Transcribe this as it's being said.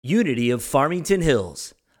Unity of Farmington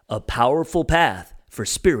Hills, a powerful path for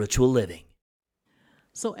spiritual living.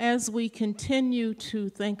 So, as we continue to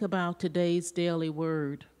think about today's daily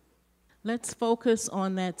word, let's focus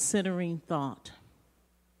on that centering thought.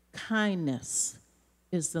 Kindness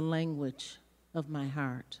is the language of my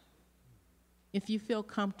heart. If you feel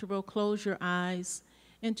comfortable, close your eyes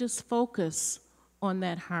and just focus on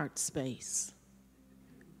that heart space.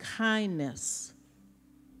 Kindness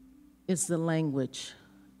is the language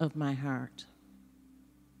of my heart.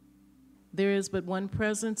 There is but one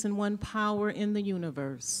presence and one power in the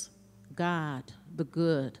universe, God, the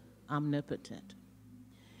good, omnipotent.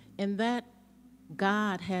 And that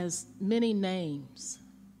God has many names,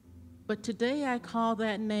 but today I call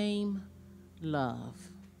that name love,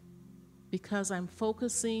 because I'm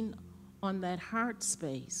focusing on that heart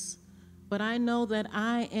space, but I know that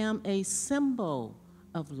I am a symbol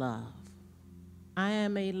of love. I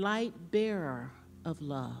am a light bearer of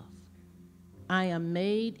love. I am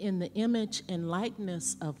made in the image and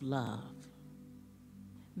likeness of love.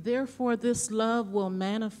 Therefore, this love will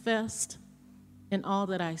manifest in all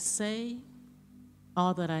that I say,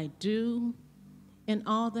 all that I do, and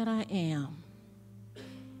all that I am.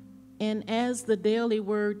 And as the daily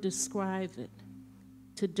word describes it,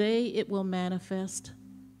 today it will manifest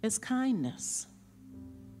as kindness.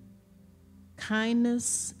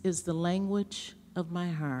 Kindness is the language of my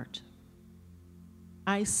heart.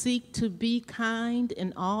 I seek to be kind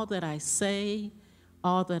in all that I say,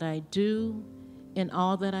 all that I do, and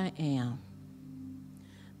all that I am.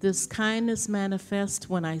 This kindness manifests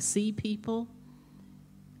when I see people.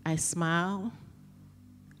 I smile.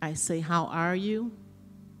 I say, "How are you?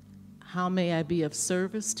 How may I be of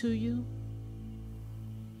service to you?"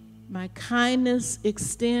 My kindness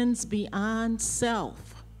extends beyond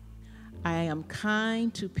self. I am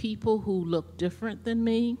kind to people who look different than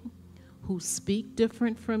me, who speak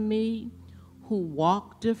different from me, who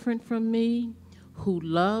walk different from me, who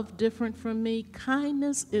love different from me.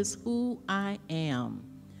 Kindness is who I am.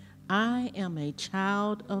 I am a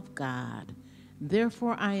child of God.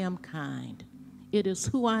 Therefore, I am kind. It is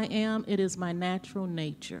who I am. It is my natural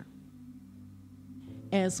nature.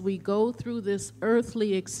 As we go through this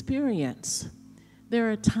earthly experience,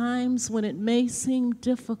 there are times when it may seem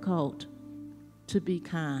difficult to be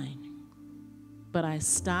kind, but I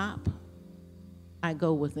stop. I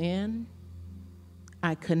go within,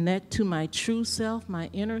 I connect to my true self,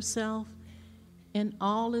 my inner self, and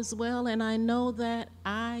all is well. And I know that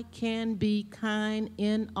I can be kind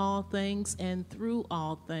in all things and through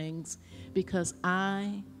all things because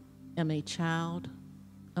I am a child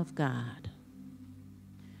of God.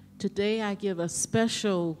 Today I give a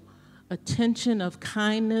special attention of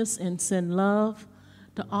kindness and send love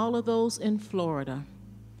to all of those in Florida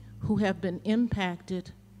who have been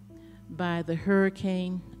impacted by the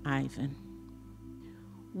Hurricane Ivan.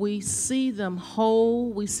 We see them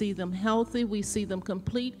whole, we see them healthy, we see them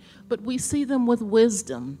complete, but we see them with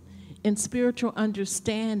wisdom and spiritual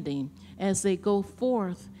understanding as they go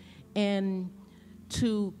forth and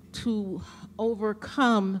to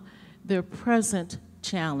overcome their present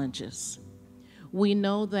challenges. We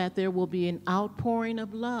know that there will be an outpouring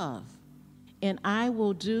of love, and I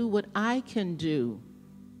will do what I can do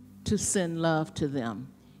to send love to them.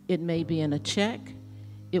 It may be in a check.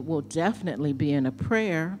 It will definitely be in a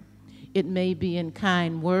prayer. It may be in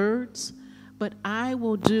kind words, but I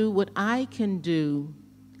will do what I can do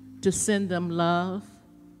to send them love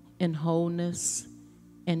and wholeness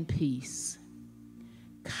and peace.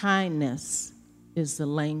 Kindness is the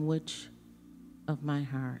language of my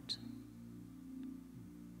heart.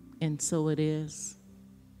 And so it is,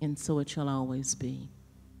 and so it shall always be.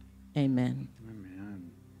 Amen.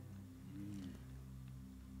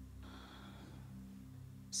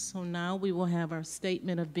 So now we will have our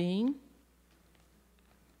statement of being.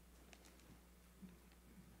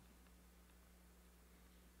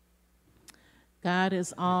 God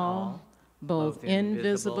is all, both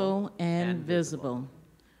invisible and visible.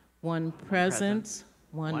 One presence,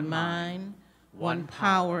 one mind, one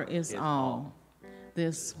power is all.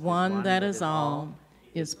 This one that is all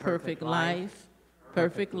is perfect life,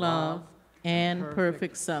 perfect love, and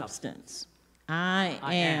perfect substance. I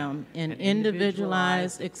am an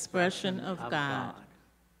individualized expression of God.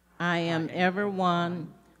 I am ever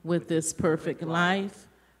one with this perfect life,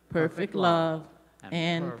 perfect love,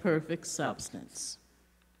 and perfect substance.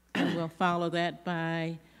 And we'll follow that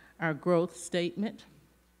by our growth statement.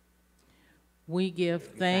 We give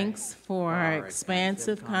thanks for our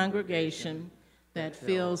expansive congregation that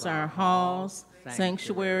fills our halls,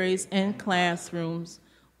 sanctuaries, and classrooms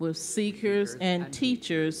with seekers and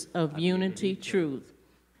teachers of unity truth,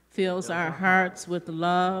 fills our hearts with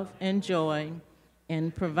love and joy,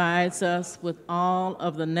 and provides us with all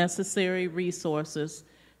of the necessary resources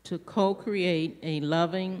to co-create a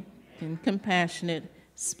loving and compassionate,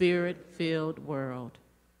 spirit-filled world.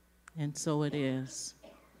 And so it is.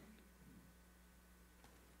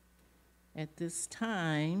 At this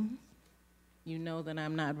time, you know that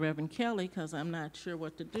I'm not Reverend Kelly because I'm not sure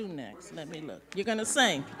what to do next. Let me look. You're going to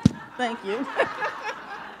sing. Thank you.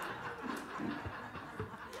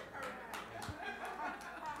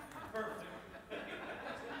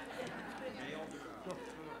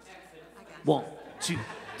 1, 2,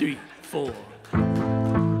 3, 4.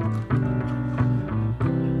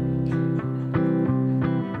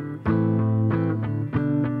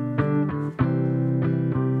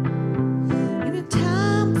 In a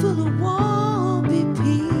time full of war, be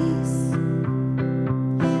peace.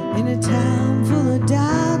 In a time full of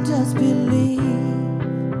doubt, just believe.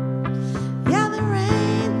 Yeah, there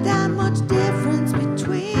ain't that much difference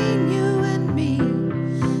between you and me.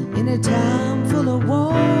 In a time full of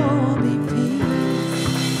war, be peace.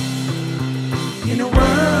 In a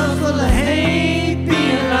world full of hate, be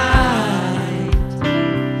a light.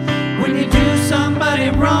 When you do somebody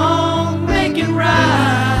wrong, make it right.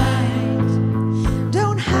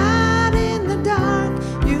 Don't hide in the dark,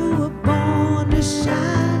 you were born to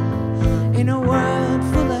shine. In a world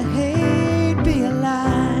full of hate, be a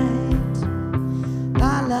light.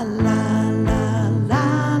 La la la la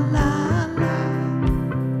la la la.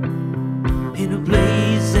 In a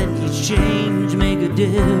place that needs change, make a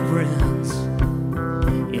difference.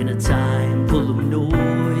 In a time full of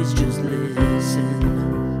noise, just listen.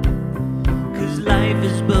 'Cause life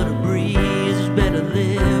is but a breeze, better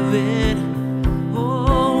living.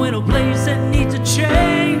 Oh, in a place that needs a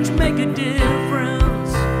change, make a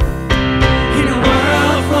difference. In a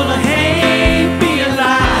world full of hate, be a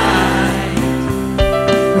light.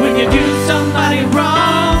 When you do somebody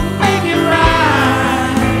wrong, make it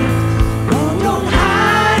right. Oh, don't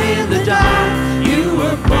hide in the dark, you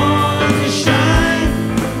were born to shine.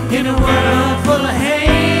 In a world full of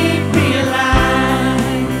hate, be a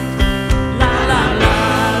light. La la la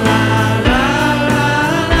la la la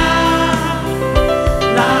la.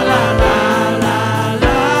 La la la la la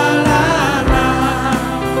la la.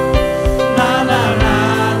 La la la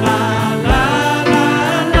la la la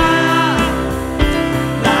la.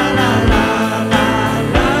 La la la la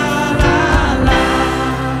la la la.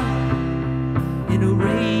 In a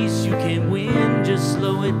race you can't win, just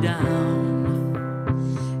slow it down.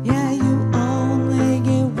 Yeah, you only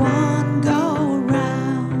get one go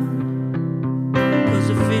around. 'Cause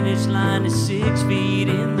the finish line is 6 feet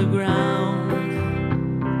in the ground.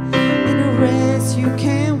 In a race you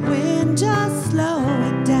can't win, just slow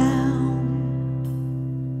it down.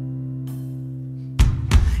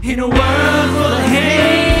 In a world full of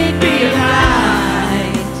hate, be a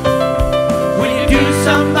light. When you do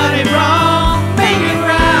somebody wrong, make it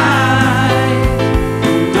right.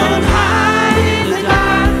 Don't hide in the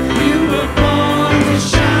dark, you were born to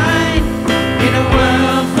shine. In a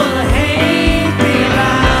world full of hate, be a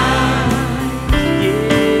light.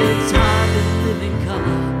 Yeah, it's hard to live in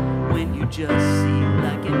color when you just see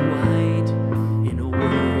black and white. In a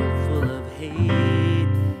world full of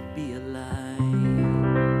hate, be a light.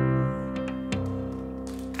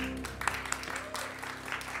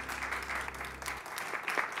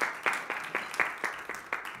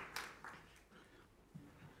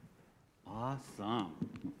 Awesome.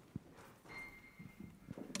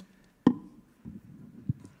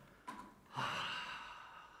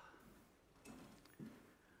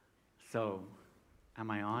 So,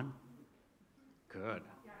 am I on? Good.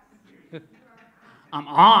 I'm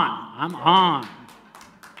on. I'm on. I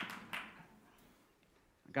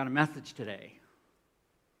got a message today.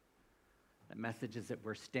 The message is that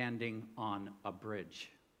we're standing on a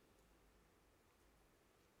bridge.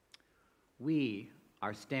 We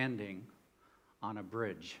are standing on a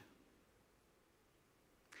bridge.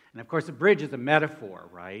 And of course, a bridge is a metaphor,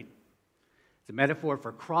 right? It's a metaphor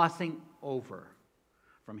for crossing over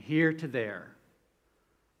from here to there,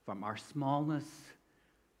 from our smallness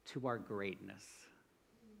to our greatness,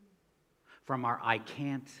 from our I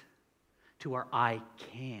can't to our I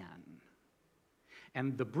can.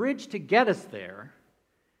 And the bridge to get us there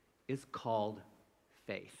is called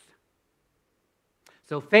faith.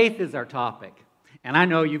 So faith is our topic. And I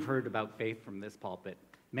know you've heard about faith from this pulpit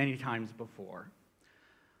many times before.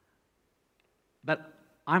 But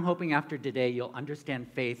I'm hoping after today you'll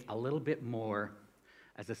understand faith a little bit more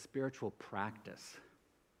as a spiritual practice,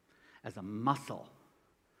 as a muscle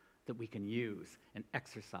that we can use and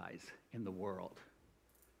exercise in the world.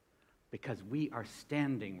 Because we are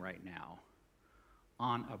standing right now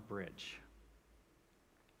on a bridge.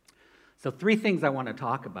 So 3 things I want to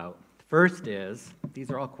talk about. First is,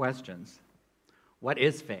 these are all questions. What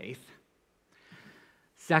is faith?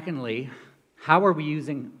 Secondly, how are we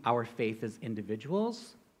using our faith as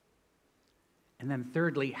individuals? And then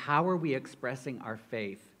thirdly, how are we expressing our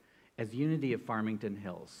faith as Unity of Farmington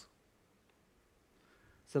Hills?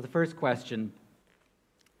 So the first question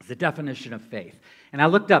is the definition of faith. And I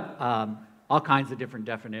looked up all kinds of different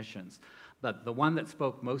definitions, but the one that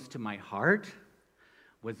spoke most to my heart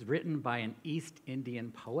was written by an East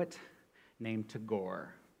Indian poet named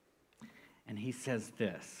Tagore. And he says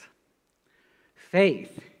this: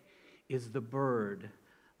 faith is the bird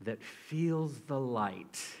that feels the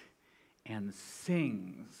light and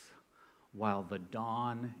sings while the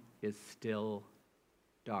dawn is still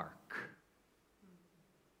dark.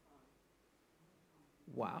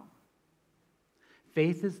 Wow.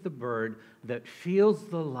 Faith is the bird that feels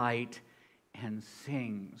the light and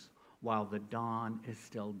sings while the dawn is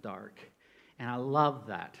still dark. And I love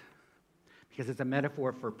that because it's a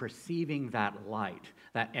metaphor for perceiving that light,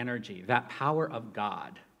 that energy, that power of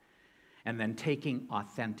God, and then taking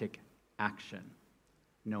authentic action,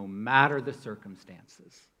 no matter the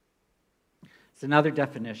circumstances. It's another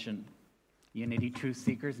definition. Unity Truth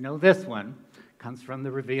Seekers know this one. It comes from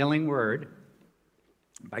the Revealing Word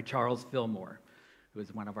by Charles Fillmore, who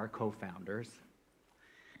is one of our co-founders.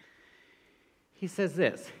 He says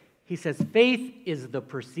this. He says, faith is the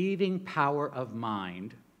perceiving power of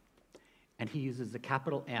mind, and he uses a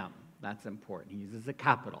capital M. That's important. He uses a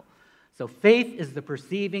capital. So faith is the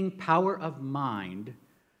perceiving power of mind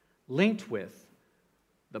linked with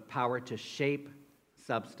the power to shape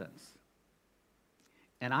substance.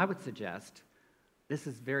 And I would suggest this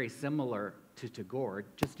is very similar to Tagore,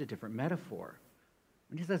 just a different metaphor.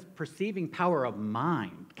 When he says perceiving power of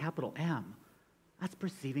mind, capital M, that's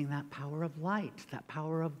perceiving that power of light, that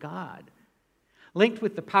power of God, linked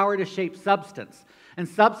with the power to shape substance. And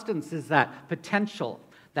substance is that potential,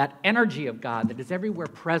 that energy of God that is everywhere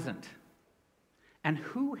present. And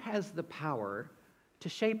who has the power to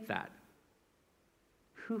shape that?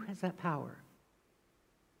 Who has that power?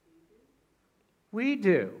 We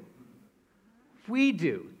do. We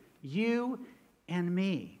do. You and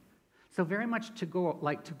me. So very much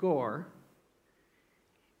like Tagore,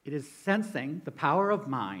 it is sensing the power of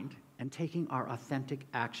mind and taking our authentic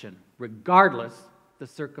action, regardless the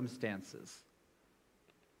circumstances.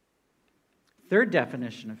 Third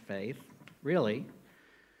definition of faith, really,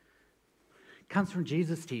 comes from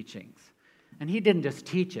Jesus' teachings. And he didn't just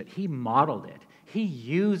teach it, he modeled it. He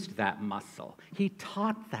used that muscle. He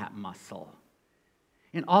taught that muscle.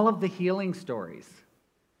 In all of the healing stories,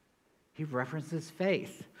 he references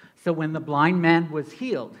faith. So when the blind man was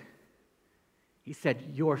healed, he said,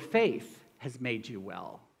 your faith has made you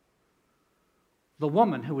well. The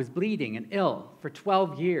woman who was bleeding and ill for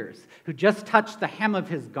 12 years, who just touched the hem of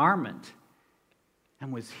his garment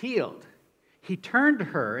and was healed, he turned to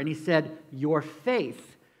her and he said, your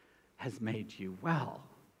faith has made you well.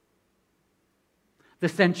 The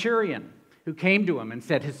centurion who came to him and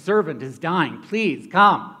said, his servant is dying, please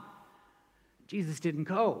come. Jesus didn't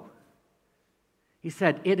go. He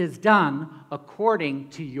said, it is done according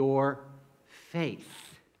to your faith.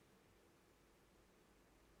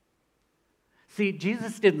 See,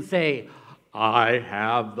 Jesus didn't say, I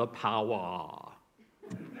have the power.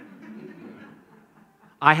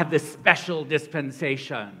 I have this special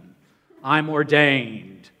dispensation. I'm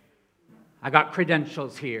ordained. I got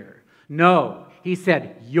credentials here. No, he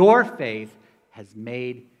said, your faith has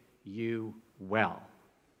made you well.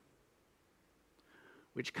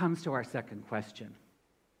 Which comes to our second question.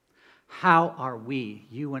 How are we,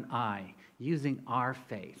 you and I, using our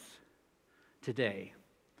faith today?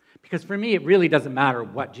 Because for me, it really doesn't matter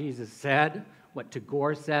what Jesus said, what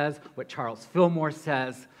Tagore says, what Charles Fillmore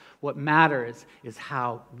says. What matters is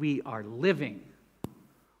how we are living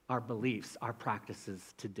our beliefs, our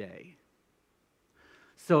practices today.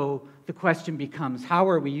 So the question becomes, how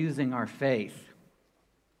are we using our faith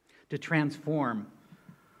to transform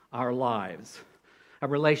our lives? A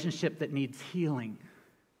relationship that needs healing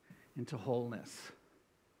into wholeness.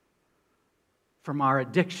 From our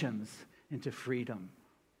addictions into freedom.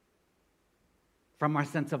 From our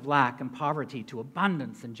sense of lack and poverty to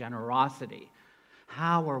abundance and generosity.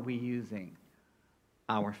 How are we using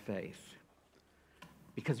our faith?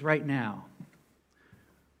 Because right now,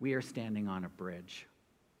 we are standing on a bridge.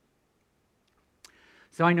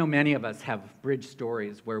 So I know many of us have bridge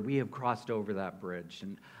stories where we have crossed over that bridge.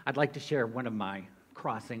 And I'd like to share one of my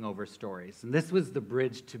crossing over stories. And this was the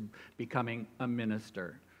bridge to becoming a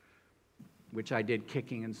minister, which I did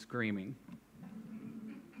kicking and screaming.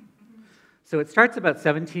 So it starts about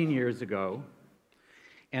 17 years ago,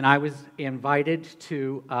 and I was invited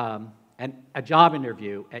to a job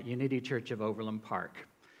interview at Unity Church of Overland Park.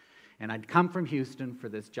 And I'd come from Houston for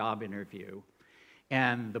this job interview,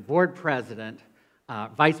 and the board president,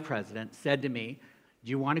 vice president, said to me,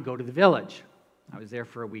 "Do you want to go to the Village?" I was there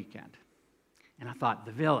for a weekend. And I thought,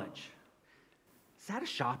 the Village, is that a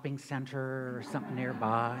shopping center or something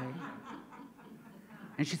nearby?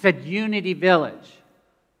 And she said, Unity Village.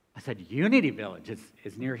 I said, Unity Village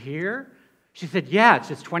is near here? She said, yeah, it's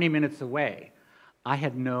just 20 minutes away. I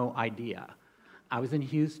had no idea. I was in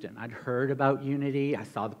Houston. I'd heard about Unity. I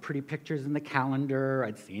saw the pretty pictures in the calendar.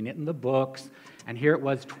 I'd seen it in the books. And here it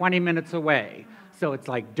was 20 minutes away. So it's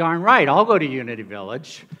like, darn right, I'll go to Unity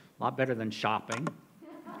Village. A lot better than shopping.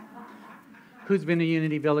 Who's been to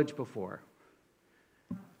Unity Village before?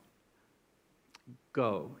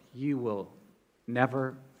 Go. You will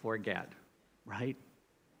never forget, right?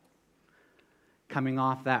 Coming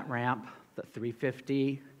off that ramp, the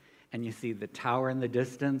 350, and you see the tower in the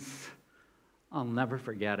distance, I'll never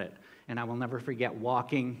forget it. And I will never forget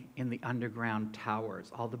walking in the underground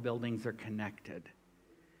towers. All the buildings are connected.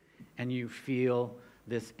 And you feel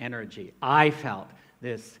this energy. I felt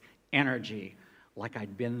this energy like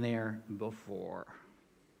I'd been there before,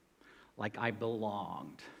 like I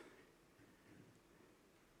belonged.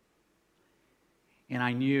 And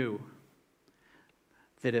I knew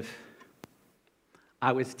that if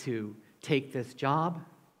I was to take this job,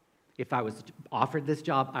 if I was offered this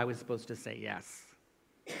job, I was supposed to say yes.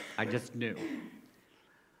 I just knew.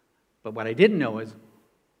 But what I didn't know is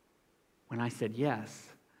when I said yes,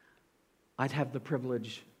 I'd have the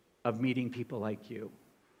privilege of meeting people like you,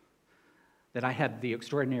 that I had the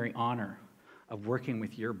extraordinary honor of working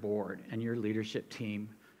with your board and your leadership team,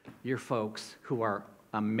 your folks who are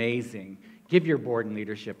amazing. Give your board and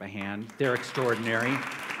leadership a hand. They're extraordinary.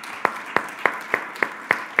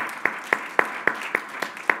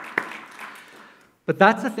 But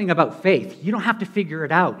that's the thing about faith. You don't have to figure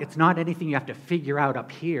it out. It's not anything you have to figure out up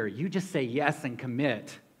here. You just say yes and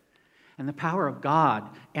commit. And the power of God,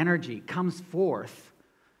 energy, comes forth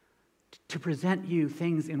to present you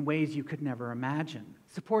things in ways you could never imagine,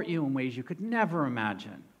 support you in ways you could never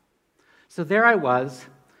imagine. So there I was.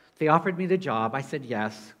 They offered me the job. I said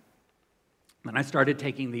yes. Then I started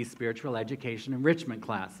taking these spiritual education enrichment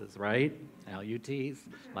classes, right? LUTs,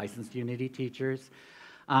 licensed Unity teachers.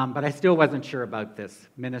 But I still wasn't sure about this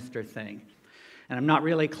minister thing. And I'm not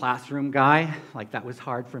really a classroom guy. Like, that was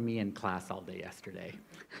hard for me in class all day yesterday.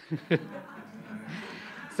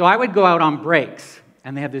 So I would go out on breaks,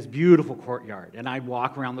 and they have this beautiful courtyard. And I'd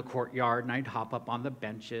walk around the courtyard, and I'd hop up on the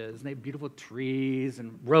benches, and they have beautiful trees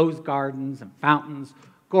and rose gardens and fountains.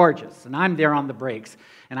 Gorgeous. And I'm there on the breaks.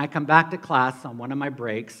 And I come back to class on one of my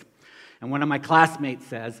breaks, and one of my classmates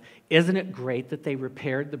says, "Isn't it great that they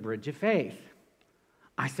repaired the Bridge of Faith?"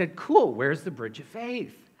 I said, "Cool, where's the Bridge of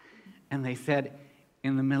Faith?" And they said,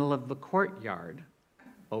 "In the middle of the courtyard,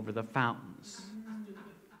 over the fountains."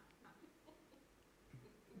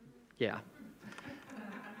 Yeah.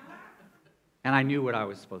 And I knew what I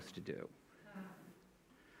was supposed to do.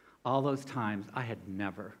 All those times, I had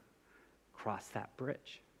never crossed that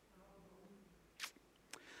bridge.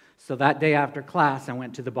 So that day after class, I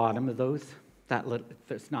went to the bottom of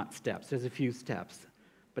there's not steps, there's a few steps,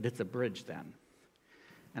 but it's a bridge then.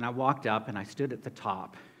 And I walked up and I stood at the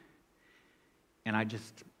top and I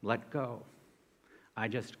just let go. I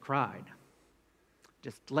just cried.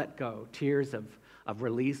 Just let go. Tears of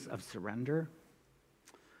release, of surrender,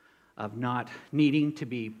 of not needing to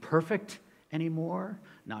be perfect anymore,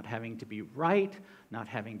 not having to be right, not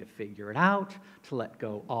having to figure it out, to let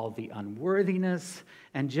go all the unworthiness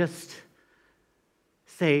and just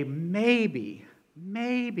say, maybe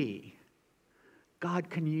God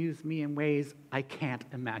can use me in ways I can't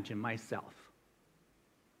imagine myself.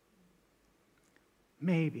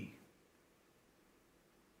 Maybe.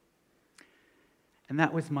 And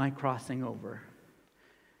that was my crossing over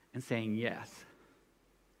and saying yes.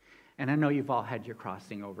 And I know you've all had your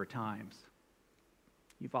crossing over times.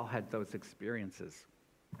 You've all had those experiences.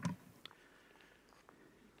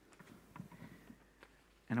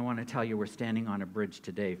 And I want to tell you, we're standing on a bridge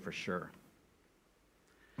today for sure.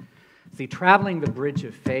 See, traveling the bridge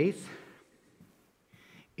of faith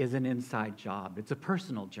is an inside job. It's a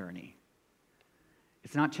personal journey.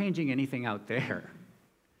 It's not changing anything out there.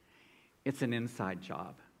 It's an inside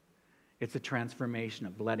job. It's a transformation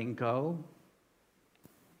of letting go,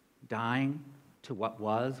 dying to what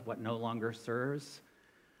was, what no longer serves,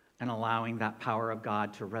 and allowing that power of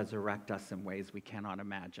God to resurrect us in ways we cannot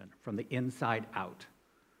imagine, from the inside out.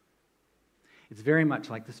 It's very much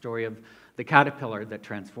like the story of the caterpillar that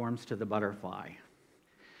transforms to the butterfly.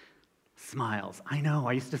 Smiles. I know,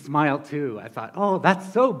 I used to smile too. I thought, oh,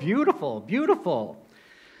 that's so beautiful, beautiful.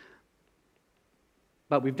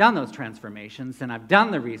 But we've done those transformations, and I've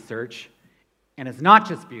done the research, and it's not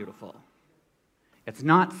just beautiful. It's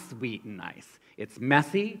not sweet and nice. It's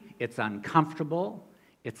messy, it's uncomfortable,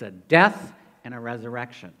 it's a death and a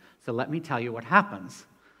resurrection. So let me tell you what happens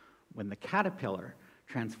when the caterpillar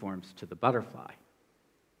transforms to the butterfly.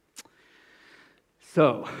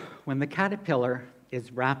 So, when the caterpillar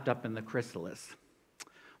is wrapped up in the chrysalis,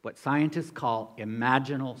 what scientists call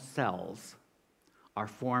imaginal cells are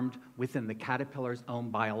formed within the caterpillar's own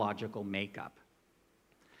biological makeup.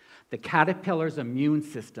 The caterpillar's immune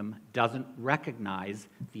system doesn't recognize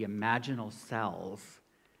the imaginal cells,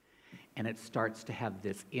 and it starts to have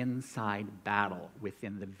this inside battle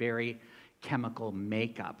within the very chemical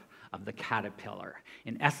makeup of the caterpillar.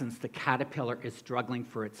 In essence, the caterpillar is struggling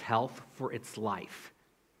for its health, for its life.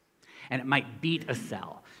 And it might beat a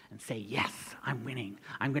cell and say, yes, I'm winning.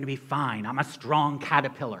 I'm going to be fine. I'm a strong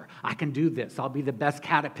caterpillar. I can do this. I'll be the best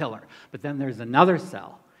caterpillar. But then there's another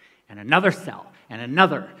cell, and another cell, and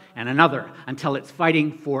another, until it's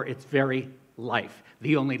fighting for its very life,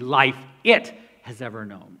 the only life it has ever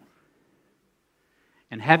known.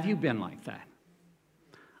 And have you been like that?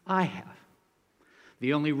 I have.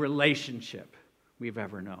 The only relationship we've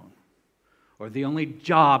ever known, or the only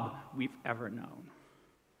job we've ever known,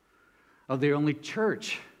 or the only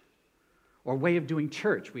church or way of doing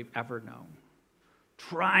church we've ever known,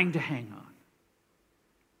 trying to hang on.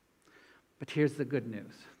 But here's the good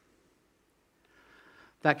news.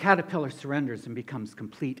 That caterpillar surrenders and becomes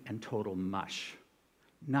complete and total mush,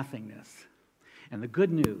 nothingness. And the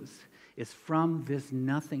good news is from this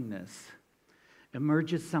nothingness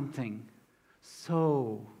emerges something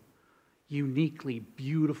so uniquely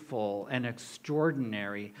beautiful and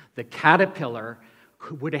extraordinary, the caterpillar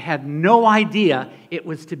would have had no idea it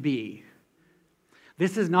was to be.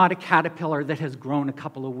 This is not a caterpillar that has grown a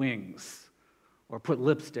couple of wings or put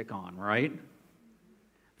lipstick on, right?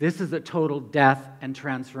 This is a total death and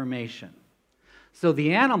transformation. So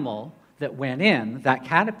the animal that went in, that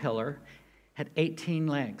caterpillar, had 18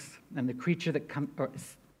 legs, and the creature that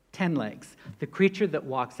 10 legs. The creature that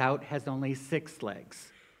walks out has only 6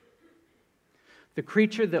 legs. The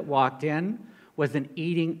creature that walked in was an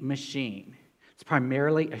eating machine. It's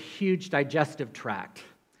primarily a huge digestive tract.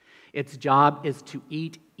 Its job is to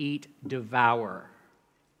eat, devour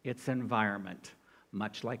its environment,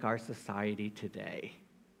 much like our society today.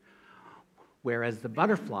 Whereas the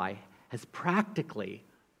butterfly has practically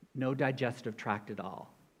no digestive tract at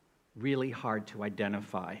all. Really hard to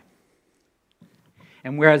identify.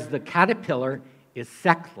 And whereas the caterpillar is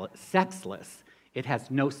sexless, it has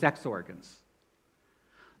no sex organs.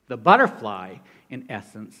 The butterfly, in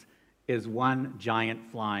essence, is one giant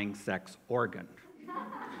flying sex organ.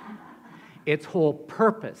 Its whole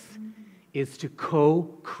purpose is to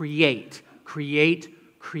co-create, create,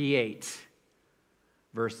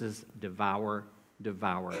 versus devour.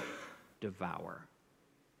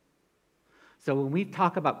 So when we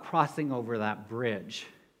talk about crossing over that bridge,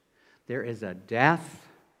 there is a death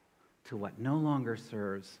to what no longer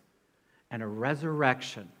serves and a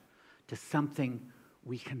resurrection to something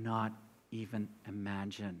we cannot even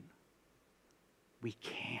imagine. We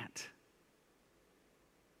can't.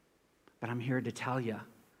 But I'm here to tell you,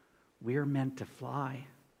 we're meant to fly.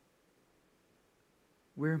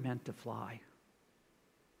 We're meant to fly.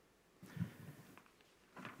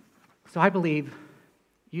 So I believe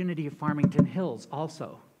Unity of Farmington Hills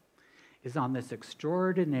also is on this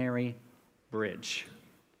extraordinary bridge.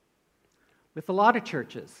 With a lot of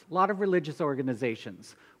churches, a lot of religious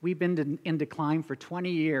organizations, we've been in decline for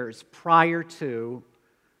 20 years prior to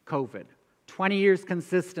COVID. 20 years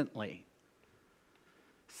consistently.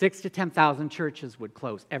 6,000 to 10,000 churches would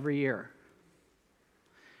close every year.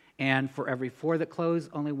 And for every 4 that close,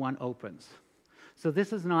 only 1 opens. So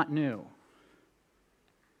this is not new.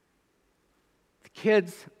 The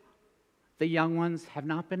kids, the young ones, have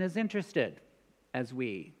not been as interested as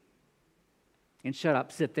we. And shut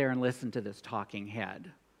up, sit there and listen to this talking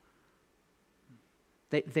head.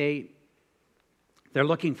 They're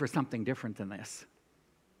looking for something different than this.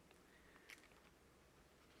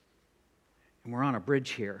 And we're on a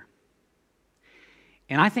bridge here.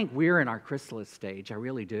 And I think we're in our chrysalis stage. I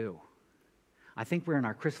really do. I think we're in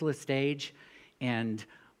our chrysalis stage, and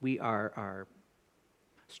we are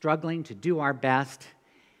struggling to do our best,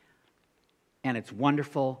 and it's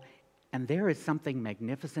wonderful. And there is something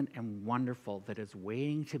magnificent and wonderful that is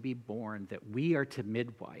waiting to be born that we are to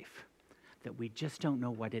midwife, that we just don't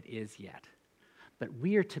know what it is yet. But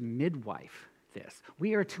we are to midwife this.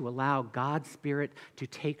 We are to allow God's Spirit to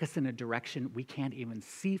take us in a direction we can't even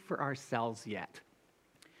see for ourselves yet.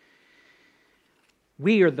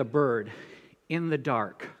 We are the bird in the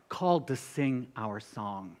dark, called to sing our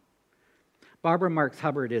song. Barbara Marx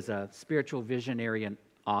Hubbard is a spiritual visionary and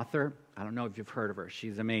author. I don't know if you've heard of her.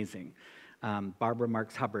 She's amazing. Barbara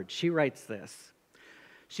Marx Hubbard. She writes this.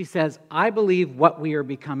 She says, I believe what we are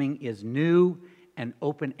becoming is new and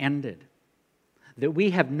open-ended, that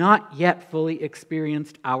we have not yet fully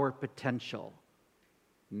experienced our potential.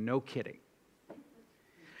 No kidding.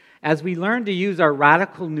 As we learn to use our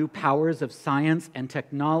radical new powers of science and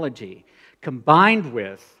technology, combined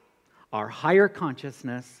with our higher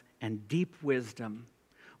consciousness and deep wisdom,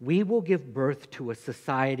 we will give birth to a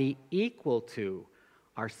society equal to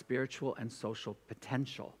our spiritual and social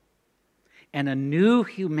potential, and a new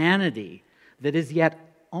humanity that is yet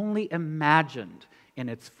only imagined in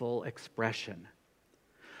its full expression.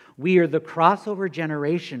 We are the crossover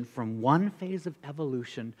generation from one phase of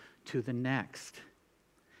evolution to the next.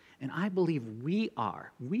 And I believe we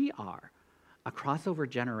are a crossover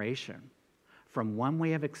generation from one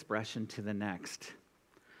way of expression to the next.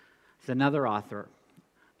 There's another author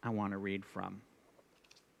I want to read from,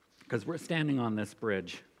 because we're standing on this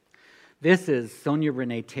bridge. This is Sonia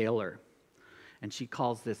Renee Taylor, and she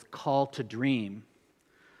calls this Call to Dream.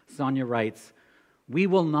 Sonia writes, we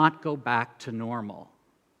will not go back to normal.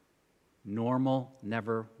 Normal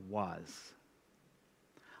never was.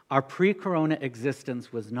 Our pre-corona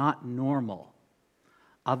existence was not normal,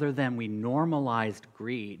 other than we normalized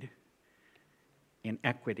greed,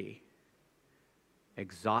 inequity,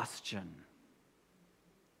 exhaustion,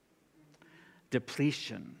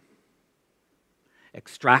 depletion,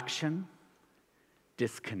 extraction,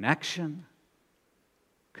 disconnection,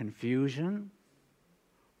 confusion,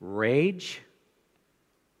 rage,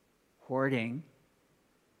 hoarding,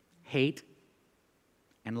 hate,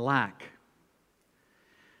 and lack.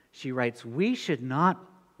 She writes, we should not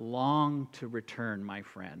long to return, my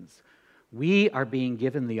friends. We are being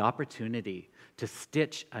given the opportunity to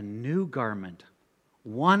stitch a new garment,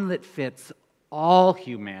 one that fits all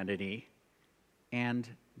humanity and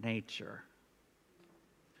nature.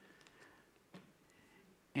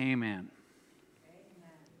 Amen.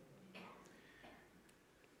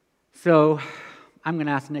 So I'm going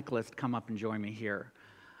to ask Nicholas to come up and join me here.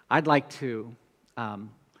 I'd like to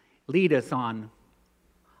lead us on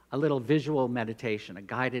a little visual meditation, a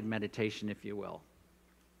guided meditation, if you will,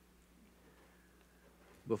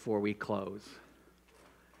 before we close.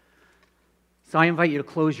 So I invite you to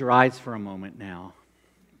close your eyes for a moment now.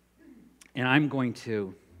 And I'm going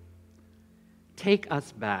to take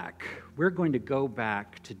us back. We're going to go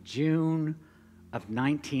back to June of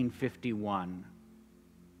 1951.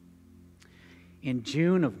 In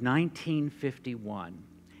June of 1951,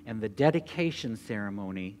 and the dedication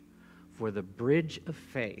ceremony for the Bridge of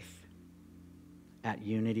Faith at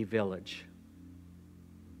Unity Village.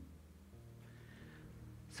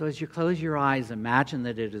 So as you close your eyes, imagine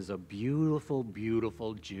that it is a beautiful,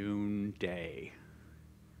 beautiful June day.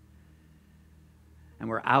 And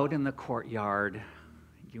we're out in the courtyard.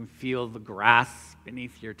 You can feel the grass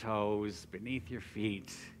beneath your toes, beneath your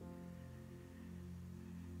feet.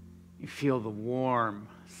 You feel the warm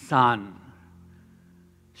sun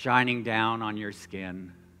shining down on your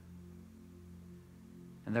skin.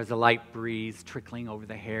 And there's a light breeze trickling over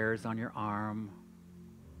the hairs on your arm.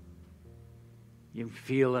 You can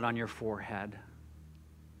feel it on your forehead.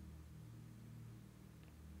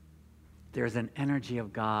 There's an energy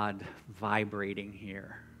of God vibrating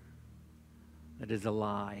here that is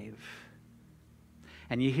alive.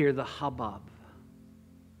 And you hear the hubbub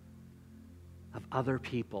of other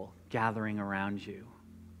people gathering around you.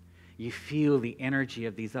 You feel the energy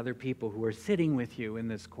of these other people who are sitting with you in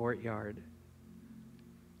this courtyard.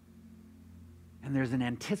 And there's an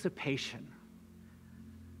anticipation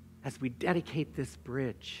as we dedicate this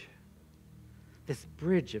bridge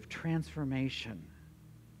of transformation.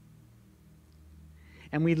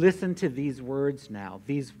 And we listen to these words now,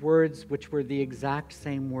 these words which were the exact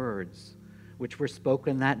same words which were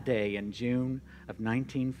spoken that day in June of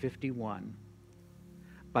 1951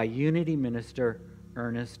 by Unity Minister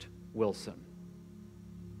Ernest Wilson.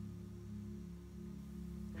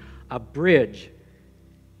 A bridge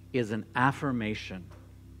is an affirmation.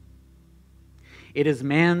 It is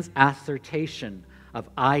man's assertion of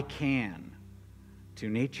I can to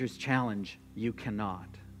nature's challenge, you cannot.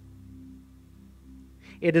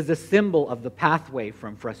 It is a symbol of the pathway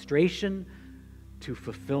from frustration to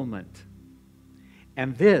fulfillment.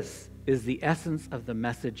 And this is the essence of the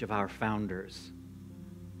message of our founders.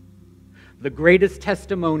 The greatest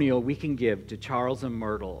testimonial we can give to Charles and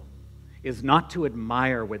Myrtle is not to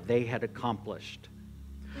admire what they had accomplished,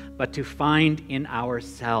 but to find in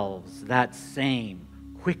ourselves that same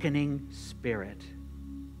quickening spirit.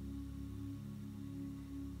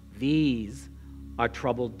 These are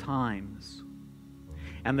troubled times,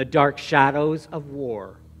 and the dark shadows of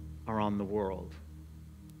war are on the world.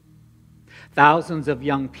 Thousands of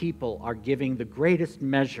young people are giving the greatest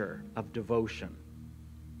measure of devotion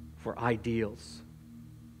for ideals.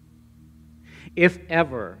 If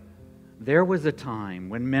ever there was a time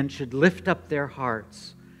when men should lift up their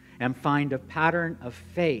hearts and find a pattern of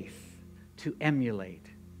faith to emulate,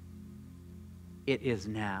 it is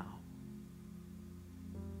now.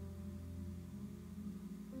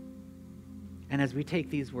 And as we take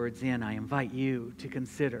these words in, I invite you to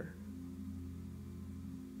consider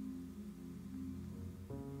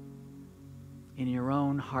in your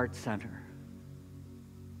own heart center,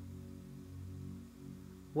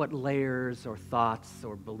 what layers or thoughts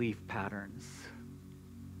or belief patterns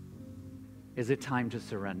is it time to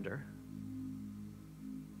surrender?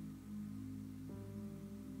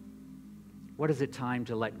 What is it time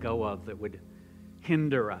to let go of that would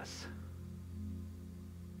hinder us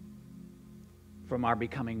from our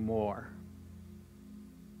becoming more?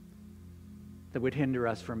 That would hinder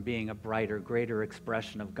us from being a brighter, greater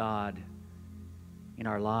expression of God in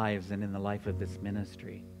our lives and in the life of this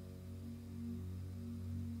ministry?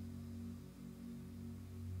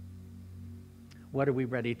 What are we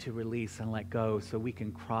ready to release and let go so we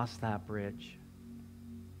can cross that bridge?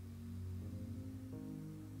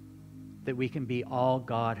 That we can be all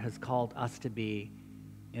God has called us to be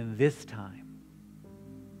in this time,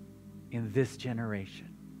 in this generation.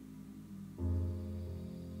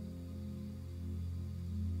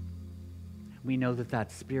 We know that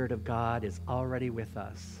that Spirit of God is already with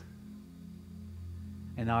us,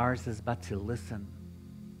 and ours is but to listen,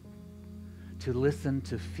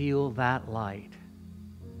 to feel that light,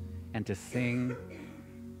 and to sing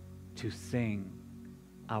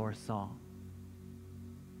our song.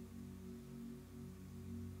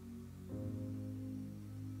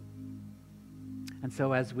 And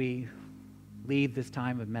so as we leave this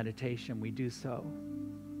time of meditation, we do so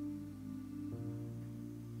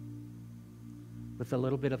with a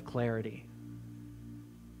little bit of clarity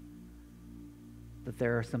that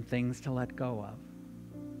there are some things to let go of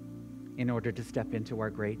in order to step into our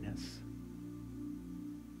greatness,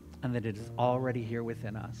 and that it is already here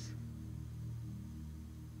within us.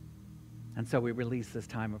 And so we release this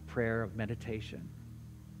time of prayer, of meditation,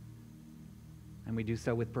 and we do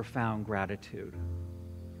so with profound gratitude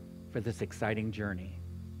for this exciting journey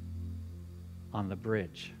on the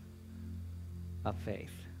bridge of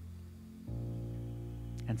faith.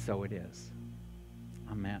 And so it is.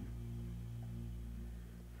 Amen.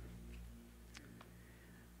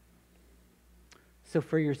 So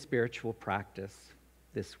for your spiritual practice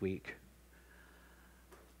this week,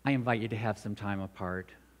 I invite you to have some time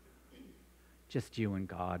apart, just you and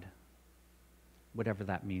God, whatever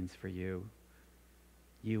that means for you,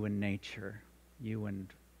 you and nature, you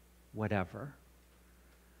and whatever.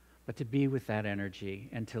 But to be with that energy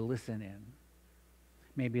and to listen in.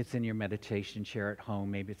 Maybe it's in your meditation chair at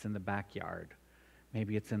home, maybe it's in the backyard,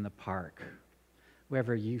 maybe it's in the park,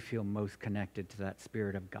 wherever you feel most connected to that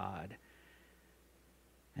Spirit of God.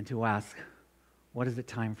 And to ask, what is it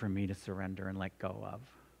time for me to surrender and let go of?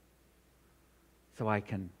 So I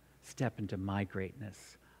can step into my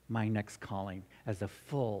greatness, my next calling as a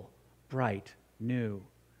full, bright, new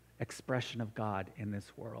expression of God in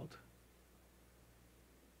this world.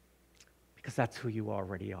 Because that's who you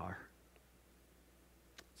already are.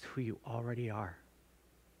 It's who you already are.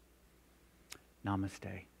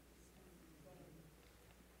 Namaste.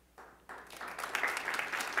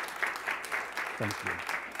 Thank you.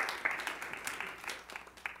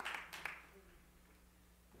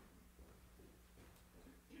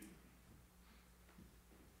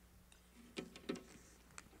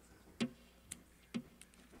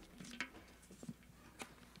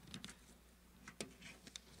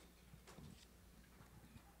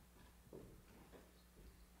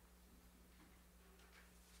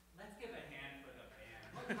 Let's give a hand for the band.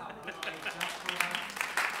 Look how well they jumped for us.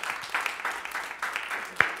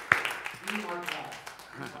 You are blessed.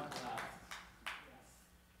 You are blessed. Yes.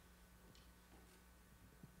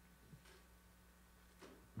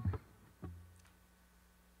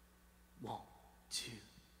 1, 2,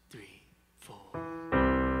 3, 4.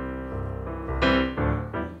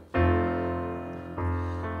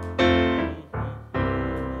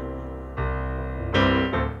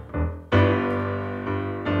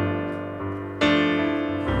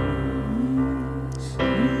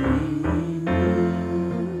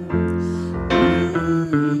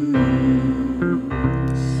 Mm-hmm.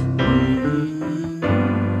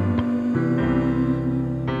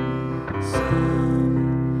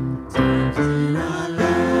 times in our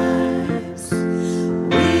lives,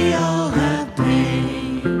 we all have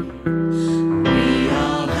pain, we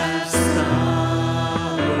all have sorrow.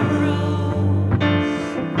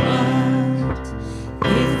 But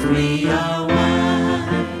if we are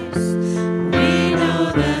wise, we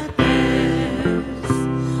know that there's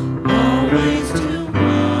always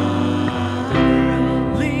tomorrow.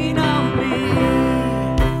 Lean on me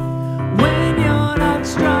when you're not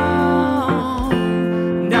strong,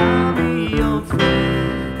 and I'll be your friend.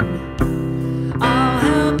 I'll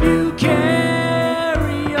help you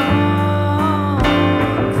carry on,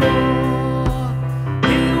 for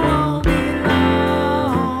it won't be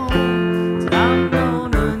long till I'm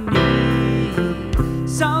gonna need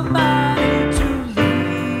somebody to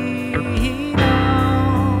lean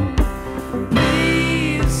on.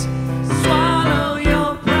 Please swallow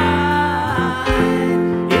your pride.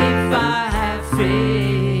 If I have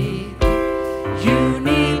faith, you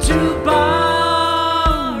need to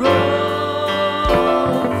borrow,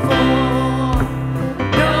 for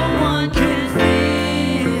no one can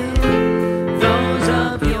fill those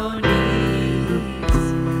of your needs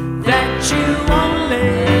that you won't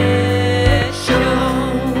let show.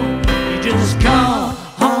 You just call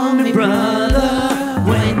on me, brother,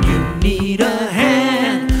 when you need a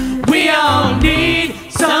hand. We all need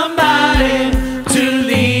somebody to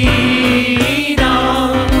lean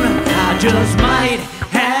on. I just might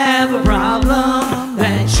have a problem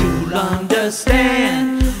that you'll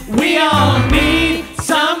understand. We all need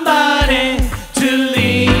somebody to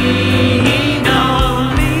lean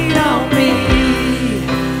on. Lean on me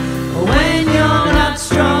when you're not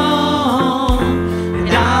strong, and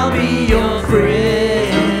I'll be your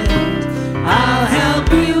friend. I'll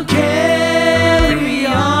help you carry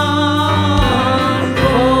on,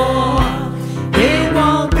 for it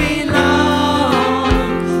won't be long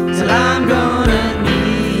till I'm gonna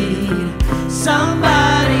need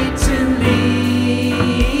somebody to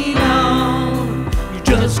lean on. You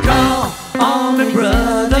just call on me,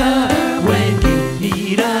 brother, when you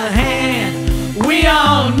need a hand. We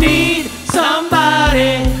all need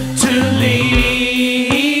somebody to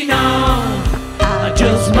lean on. I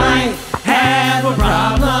just might have a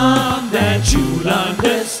problem that you'll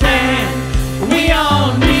understand. We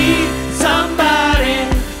all need somebody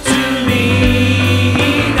to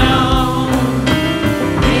lean on.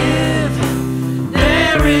 If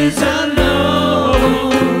there is a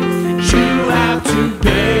load that you have to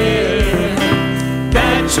bear,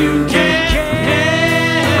 that you can't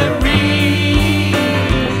carry,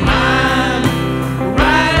 I'm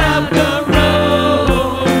right up the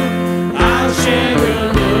road. I'll share your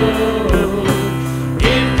load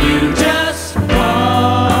if you just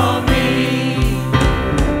call me.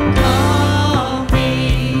 Call me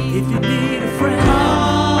if you need a friend.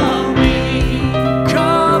 Call me.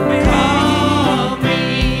 Call me. Call me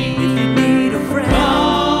if you need a friend.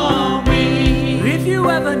 Call me if you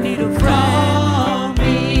ever need a friend. Call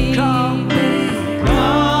me. Call me.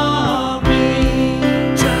 Call me.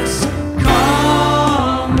 Just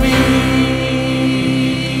call me.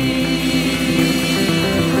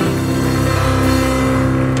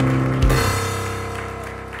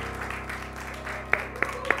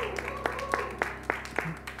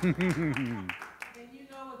 And you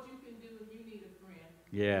know what you can do if you need a friend.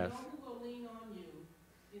 Yes. You know who will lean on you?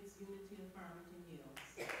 It's Unity of Farmington Hills.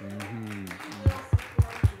 Mhm. We will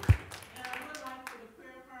support you. And I would like for the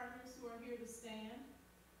prayer partners who are here to stand.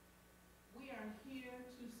 We are here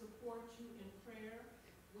to support you in prayer.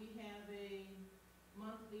 We have a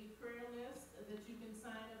monthly prayer list that you can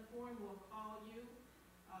sign up for, and we'll call you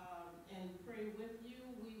and pray with you.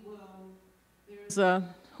 We will. There's a,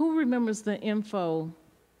 who remembers the info?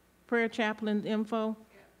 Prayer chaplain info?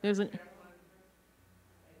 There's a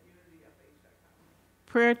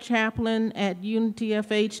prayer chaplain at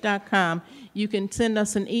unityfh.com. You can send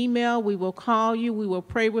us an email. We will call you. We will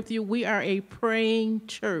pray with you. We are a praying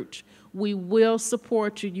church. We will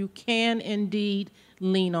support you. You can indeed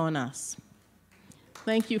lean on us.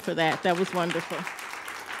 Thank you for that. That was wonderful.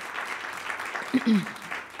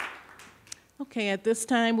 Okay, at this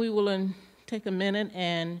time, we will take a minute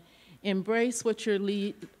and embrace what you're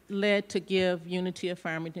led to give Unity of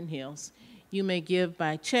Farmington Hills. You may give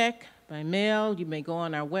by check, by mail. You may go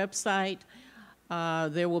on our website.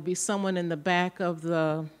 There will be someone in the back of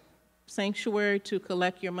the sanctuary to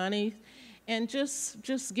collect your money. And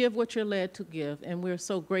just give what you're led to give. And we're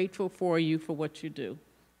so grateful for you for what you do.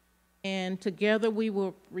 And together we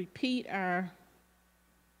will repeat our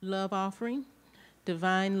love offering.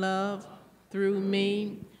 Divine love through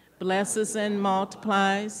me blesses and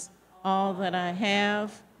multiplies all that I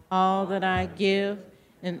have, all that I give,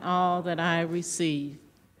 and all that I receive.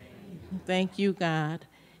 Thank you, God.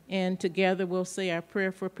 And together we'll say our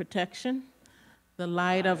prayer for protection. The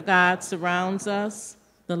light of God surrounds us.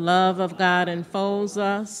 The love of God enfolds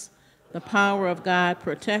us. The power of God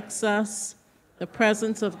protects us. The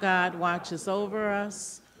presence of God watches over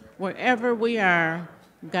us. Wherever we are,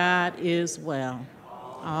 God is well.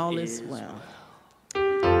 All is well.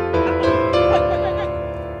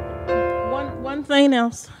 One thing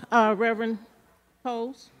else, Reverend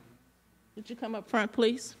Pose, would you come up front,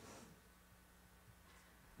 please?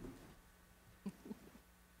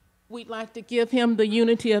 We'd like to give him the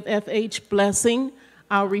Unity of FH blessing.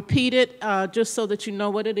 I'll repeat it just so that you know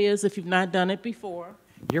what it is if you've not done it before.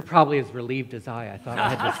 You're probably as relieved as I thought I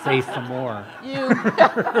had to say some more.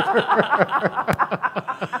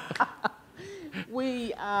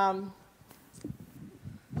 We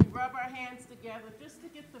rub our hands together just to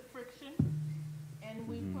get the friction, and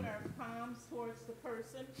we put our palms towards the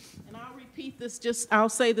person. And I'll repeat this, I'll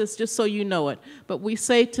say this just so you know it. But we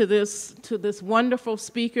say to this wonderful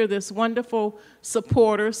speaker, this wonderful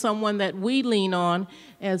supporter, someone that we lean on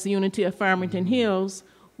as Unity of Farmington Hills,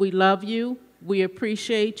 we love you, we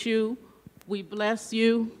appreciate you, we bless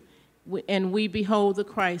you, and we behold the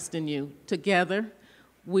Christ in you. Together,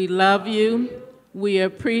 we love you, we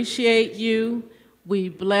appreciate you, we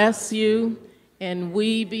bless you, and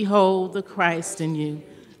we behold the Christ in you.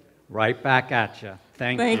 Right back at you.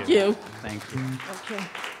 Thank you. Thank you. Okay. Go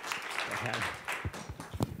ahead.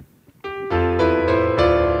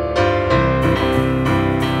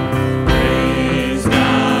 Praise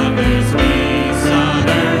God, there's peace on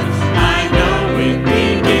earth. I know it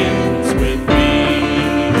begins with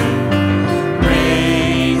me.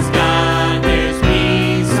 Praise God, there's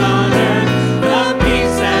peace on earth. The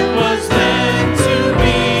peace that was meant to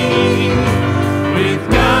be. With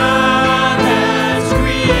God as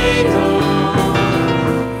Creator,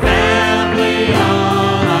 family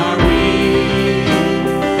all are we.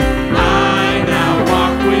 I now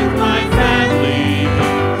walk with my family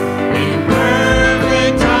in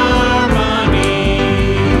perfect harmony.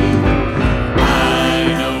 I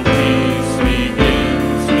know peace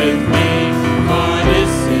begins with me, for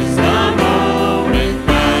this is the moment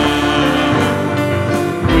now.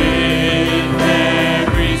 With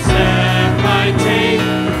every step I take,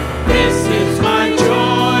 this is my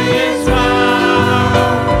joyous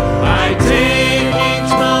vow. I take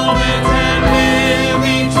each moment and live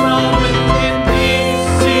each moment in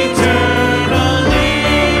peace eternally.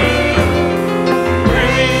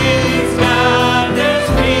 Praise God, there's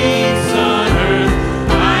peace on earth.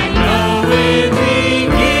 I know it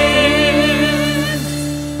begins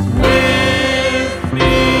with me.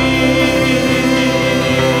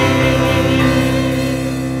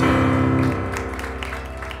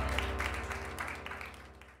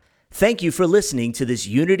 Thank you for listening to this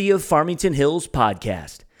Unity of Farmington Hills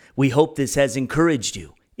podcast. We hope this has encouraged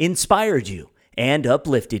you, inspired you, and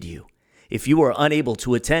uplifted you. If you are unable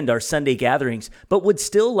to attend our Sunday gatherings but would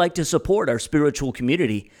still like to support our spiritual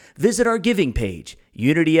community, visit our giving page,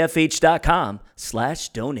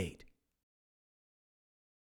 unityfh.com/donate.